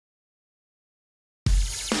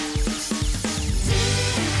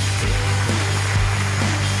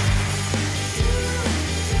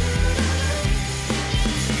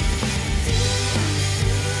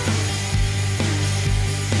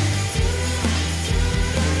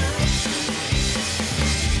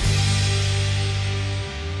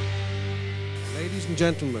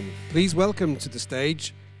gentlemen, please welcome to the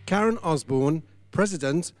stage Karen Osborne,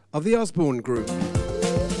 President of the Osborne Group. So glad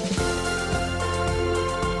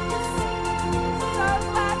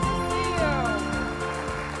to see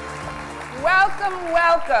you. Welcome,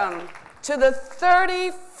 welcome to the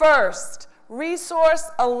 31st Resource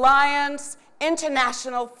Alliance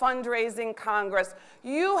International Fundraising Congress.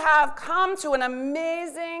 You have come to an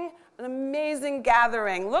amazing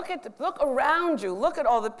gathering. Look around you. Look at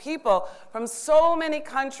all the people from so many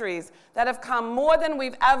countries that have come, more than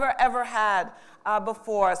we've ever had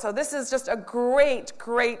before. So this is just a great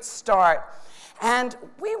start. And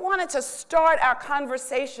we wanted to start our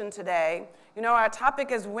conversation today. You know, our topic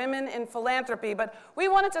is women in philanthropy, but we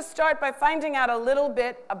wanted to start by finding out a little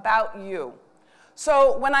bit about you.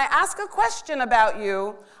 So when I ask a question about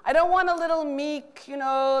you, I don't want a little meek, you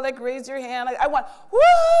know, like raise your hand. I want,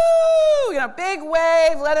 woo, you know, big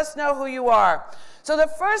wave, let us know who you are. So the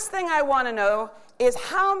first thing I want to know is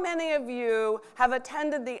how many of you have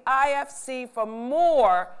attended the IFC for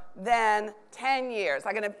more than 10 years?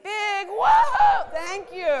 Like in a big, whoa,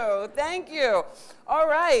 thank you. All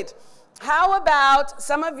right, how about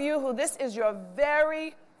some of you who this is your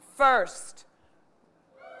very first?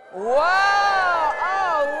 Wow,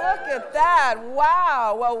 oh, look at that,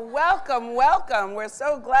 wow. Well, welcome. We're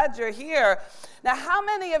so glad you're here. Now, how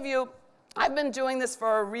many of you, I've been doing this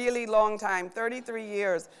for a really long time, 33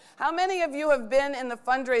 years. How many of you have been in the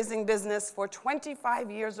fundraising business for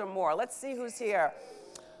 25 years or more? Let's see who's here.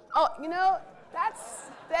 Oh, you know,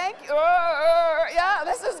 thank you. Yeah,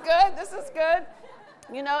 this is good.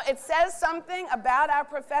 You know, it says something about our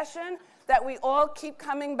profession that we all keep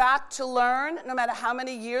coming back to learn, no matter how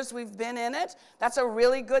many years we've been in it. That's a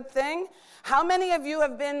really good thing. How many of you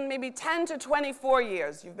have been maybe 10 to 24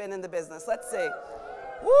 years you've been in the business? Let's see.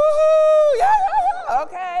 Woohoo! Yeah.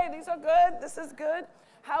 Okay, these are good. This is good.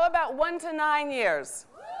 How about 1 to 9 years?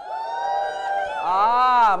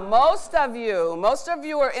 Most of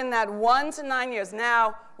you are in that 1 to 9 years.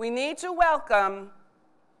 Now, we need to welcome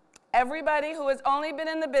everybody who has only been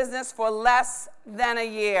in the business for less than a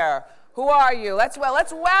year. Who are you? Let's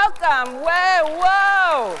welcome.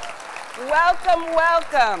 Whoa. Welcome.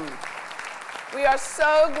 We are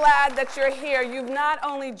so glad that you're here. You've not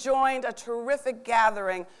only joined a terrific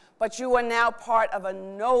gathering, but you are now part of a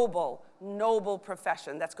noble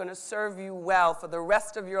profession that's going to serve you well for the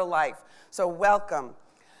rest of your life. So welcome.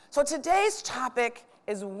 So today's topic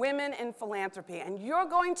is women in philanthropy, and you're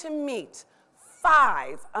going to meet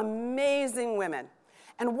 5 amazing women.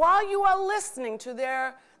 And while you are listening to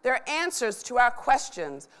their answers to our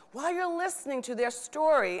questions, while you're listening to their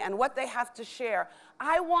story and what they have to share,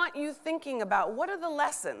 I want you thinking about what are the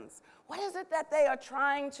lessons? What is it that they are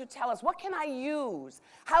trying to tell us? What can I use?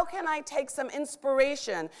 How can I take some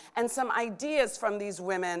inspiration and some ideas from these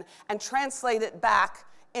women and translate it back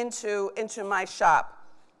into my shop?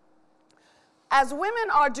 As women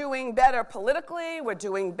are doing better politically, we're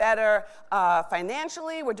doing better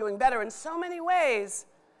financially, we're doing better in so many ways,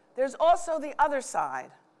 there's also the other side.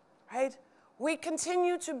 Right? We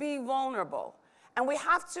continue to be vulnerable, and we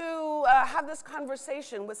have to have this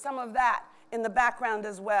conversation with some of that in the background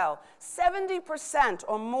as well. 70%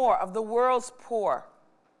 or more of the world's poor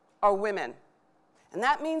are women, and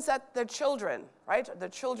that means that their children, right? Their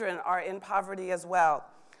children are in poverty as well.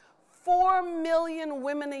 4 million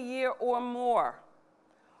women a year or more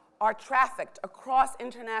are trafficked across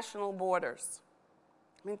international borders.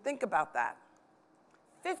 I mean, think about that.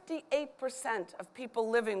 58% of people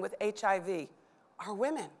living with HIV are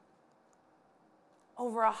women.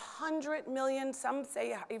 Over 100 million, some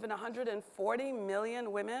say even 140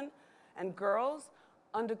 million women and girls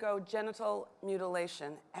undergo genital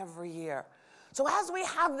mutilation every year. So as we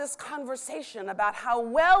have this conversation about how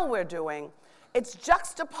well we're doing, it's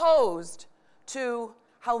juxtaposed to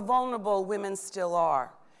how vulnerable women still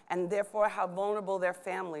are, and therefore how vulnerable their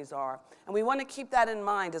families are. And we want to keep that in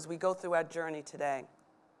mind as we go through our journey today.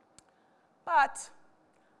 But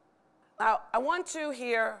now I want to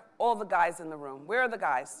hear all the guys in the room. Where are the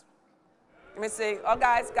guys? Let me see. Oh,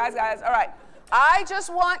 guys. All right. I just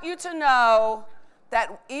want you to know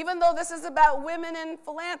that even though this is about women in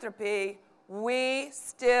philanthropy, we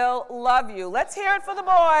still love you. Let's hear it for the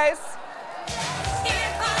boys.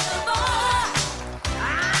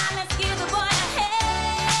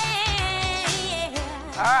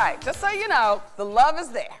 All right, just so you know, the love is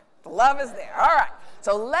there. All right,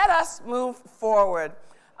 so let us move forward.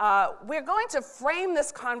 We're going to frame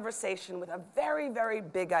this conversation with a very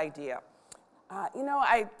big idea.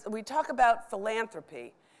 We talk about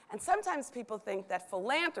philanthropy, and sometimes people think that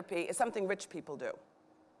philanthropy is something rich people do.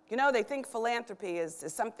 You know, they think philanthropy is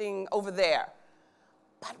something over there.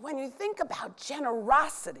 But when you think about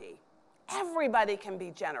generosity, everybody can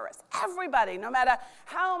be generous. Everybody, no matter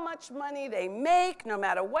how much money they make, no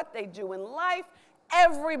matter what they do in life,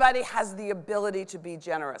 everybody has the ability to be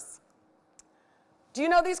generous. Do you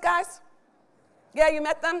know these guys? Yeah, you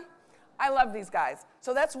met them? I love these guys.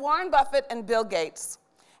 So that's Warren Buffett and Bill Gates.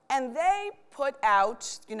 And they put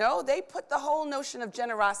out, they put the whole notion of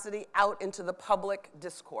generosity out into the public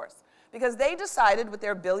discourse. Because they decided with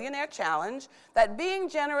their billionaire challenge that being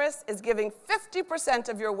generous is giving 50%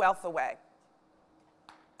 of your wealth away.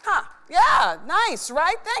 Huh, yeah, nice,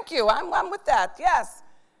 right? Thank you, I'm with that, yes.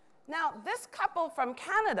 Now, this couple from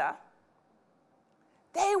Canada,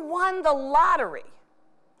 they won the lottery,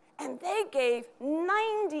 and they gave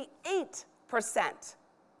 98%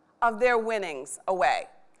 of their winnings away.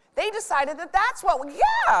 They decided that that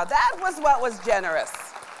was what was generous.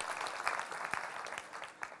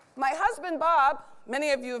 My husband, Bob,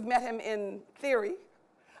 many of you have met him in theory.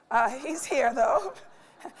 He's here, though.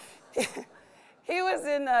 He was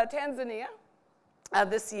in Tanzania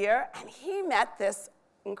this year, and he met this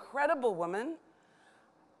incredible woman,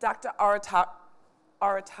 Dr. Aratari.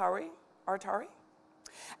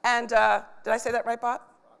 And did I say that right, Bob?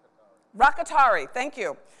 Rakatari, thank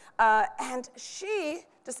you. And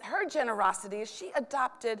her generosity is she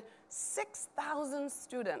adopted 6,000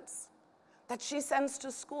 students that she sends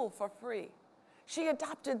to school for free. She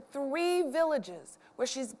adopted 3 villages where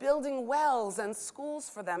she's building wells and schools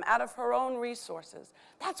for them out of her own resources.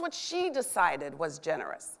 That's what she decided was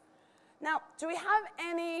generous. Now, do we have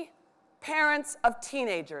any parents of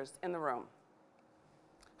teenagers in the room?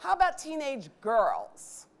 How about teenage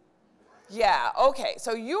girls? Yeah, okay,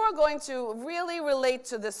 so you are going to really relate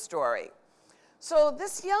to this story. So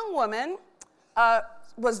this young woman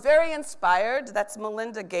was very inspired. That's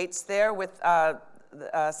Melinda Gates there with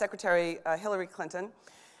Secretary Hillary Clinton.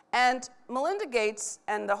 And Melinda Gates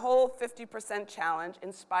and the whole 50% challenge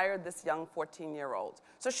inspired this young 14-year-old.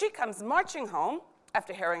 So she comes marching home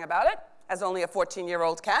after hearing about it, as only a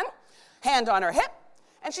 14-year-old can, hand on her hip,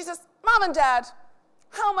 and she says, Mom and Dad,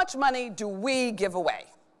 how much money do we give away?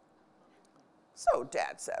 So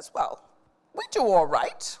Dad says, well, we do all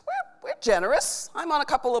right. We're generous. I'm on a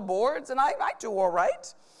couple of boards, and I do all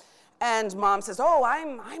right. And Mom says, oh,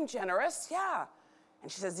 I'm generous, yeah.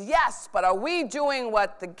 And she says, yes, but are we doing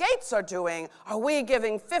what the Gates are doing? Are we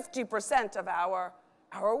giving 50% of our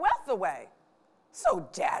wealth away? So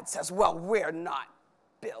Dad says, well, we're not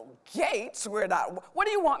Bill Gates. We're not. What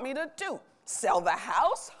do you want me to do? Sell the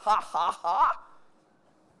house? Ha, ha, ha.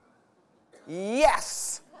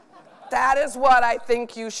 Yes, that is what I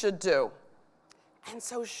think you should do. And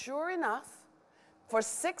so sure enough, for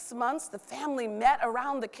 6 months, the family met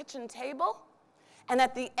around the kitchen table. And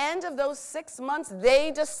at the end of those 6 months,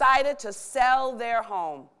 they decided to sell their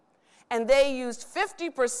home. And they used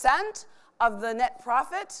 50% of the net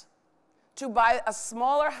profit to buy a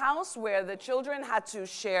smaller house where the children had to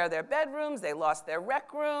share their bedrooms. They lost their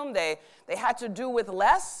rec room. They had to do with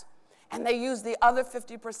less. And they used the other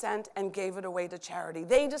 50% and gave it away to charity.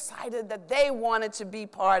 They decided that they wanted to be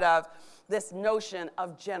part of this notion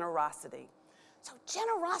of generosity. So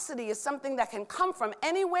generosity is something that can come from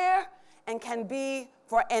anywhere and can be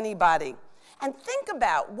for anybody. And think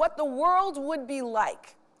about what the world would be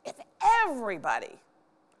like if everybody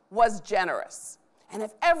was generous, and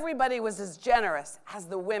if everybody was as generous as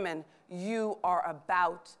the women you are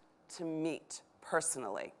about to meet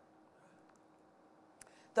personally.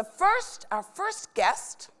 Our first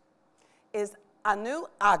guest is Anu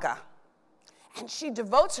Aga, and she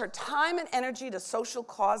devotes her time and energy to social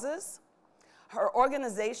causes. Her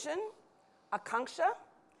organization, Akanksha,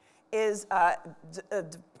 is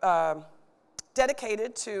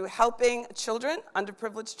dedicated to helping children,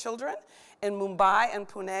 underprivileged children, in Mumbai and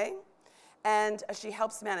Pune. And she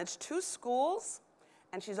helps manage 2 schools,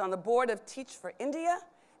 and she's on the board of Teach for India,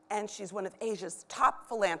 and she's one of Asia's top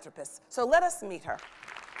philanthropists. So let us meet her.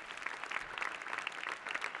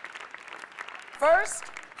 First,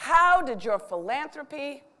 how did your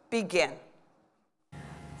philanthropy begin?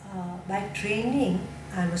 By training,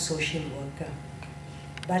 I'm a social worker,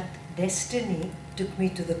 but destiny took me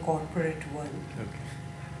to the corporate world. Okay.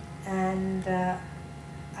 And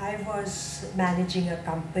I was managing a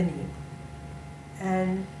company,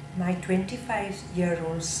 and my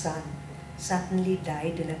 25-year-old son suddenly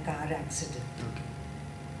died in a car accident. Okay.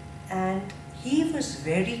 And he was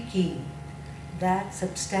very keen that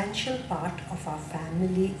substantial part of our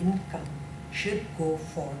family income should go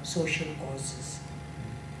for social causes.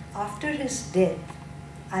 After his death,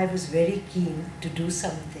 I was very keen to do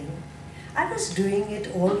something. I was doing it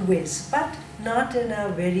always, but not in a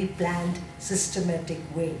very planned, systematic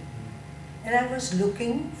way. And I was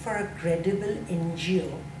looking for a credible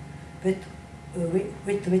NGO with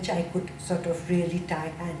which I could sort of really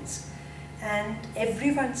tie hands. And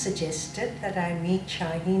everyone suggested that I meet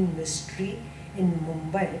Shaheen Mistry in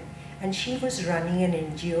Mumbai, and she was running an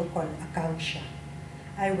NGO called Akanksha.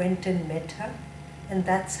 I went and met her, and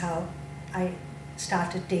that's how I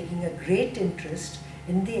started taking a great interest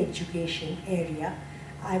in the education area.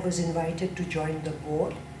 I was invited to join the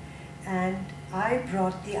board, and I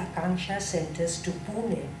brought the Akanksha centers to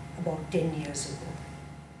Pune about 10 years ago.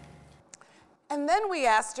 And then we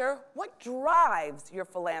asked her, what drives your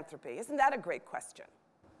philanthropy? Isn't that a great question?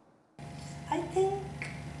 I think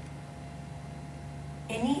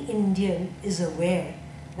any Indian is aware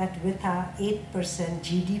that with our 8%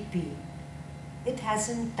 GDP, it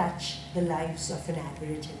hasn't touched the lives of an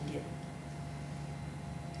average Indian.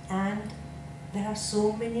 And there are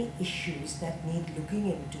so many issues that need looking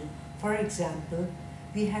into. For example,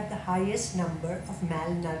 we have the highest number of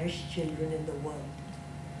malnourished children in the world.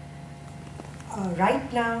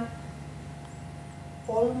 Right now,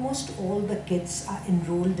 almost all the kids are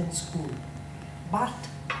enrolled in school. But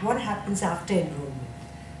what happens after enrollment?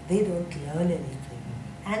 They don't learn anything,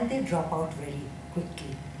 and they drop out very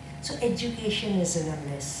quickly. So education is in a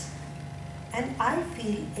mess. And I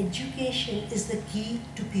feel education is the key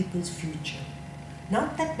to people's future.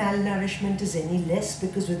 Not that malnourishment is any less,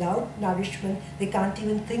 because without nourishment, they can't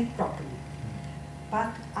even think properly.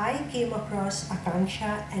 But I came across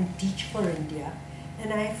Akanksha and Teach for India,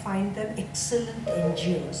 and I find them excellent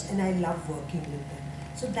NGOs, and I love working with them.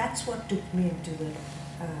 So that's what took me into the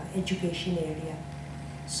education area.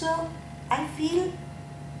 So I feel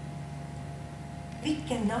we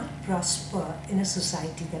cannot prosper in a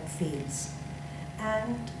society that fails.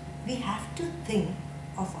 And we have to think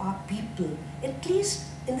of our people, at least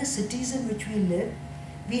in the cities in which we live.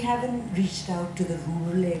 We haven't reached out to the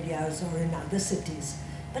rural areas or in other cities,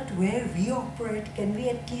 but where we operate, can we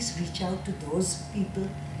at least reach out to those people?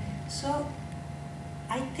 So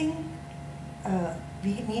I think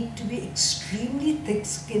we need to be extremely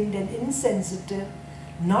thick-skinned and insensitive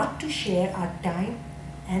not to share our time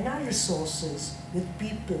and our resources with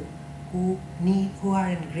people who are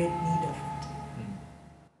in great need of it.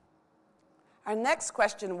 Our next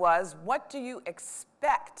question was, what do you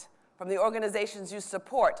expect from the organizations you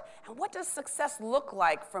support? And what does success look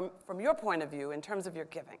like from your point of view in terms of your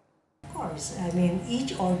giving? Of course, I mean,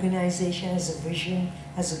 each organization has a vision,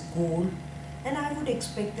 has a goal, and I would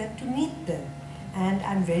expect them to meet them. And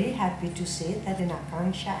I'm very happy to say that in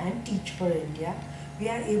Akanksha and Teach for India, we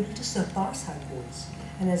are able to surpass our goals.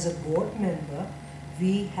 And as a board member,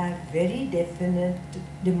 we have very definite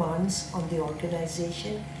demands on the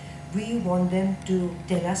organization. We want them to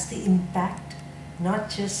tell us the impact, not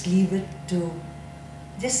just leave it to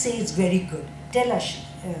just say it's very good. Tell us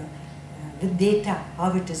with data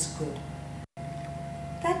how it is good.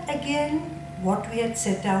 That again, what we had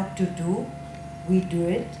set out to do, we do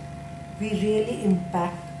it. We really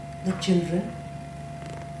impact the children.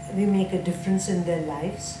 We make a difference in their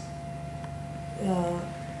lives.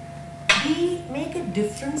 We make a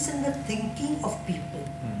difference in the thinking of people,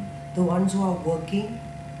 the ones who are working.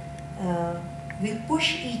 We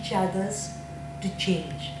push each others to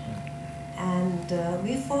change. And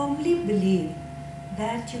we firmly believe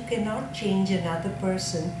that you cannot change another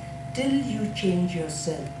person till you change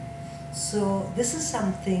yourself. So this is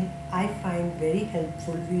something I find very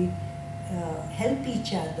helpful. We help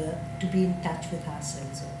each other to be in touch with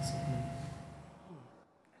ourselves also.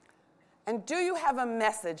 And do you have a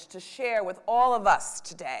message to share with all of us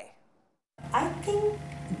today? I think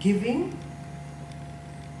giving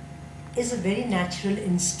is a very natural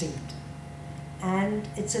instinct, and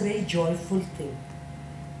it's a very joyful thing.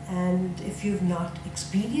 And if you've not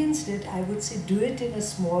experienced it, I would say do it in a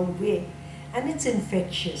small way, and it's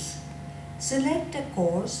infectious. Select a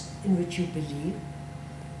cause in which you believe,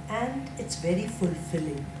 and it's very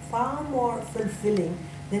fulfilling, far more fulfilling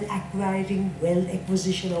than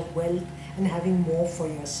acquisition of wealth and having more for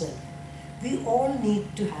yourself. We all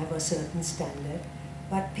need to have a certain standard,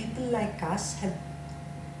 but people like us have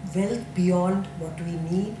wealth beyond what we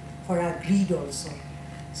need for our greed also.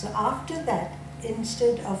 So after that,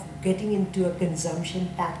 instead of getting into a consumption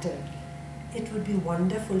pattern, it would be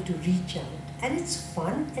wonderful to reach out. And it's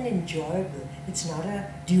fun and enjoyable. It's not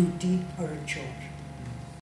a duty or a chore.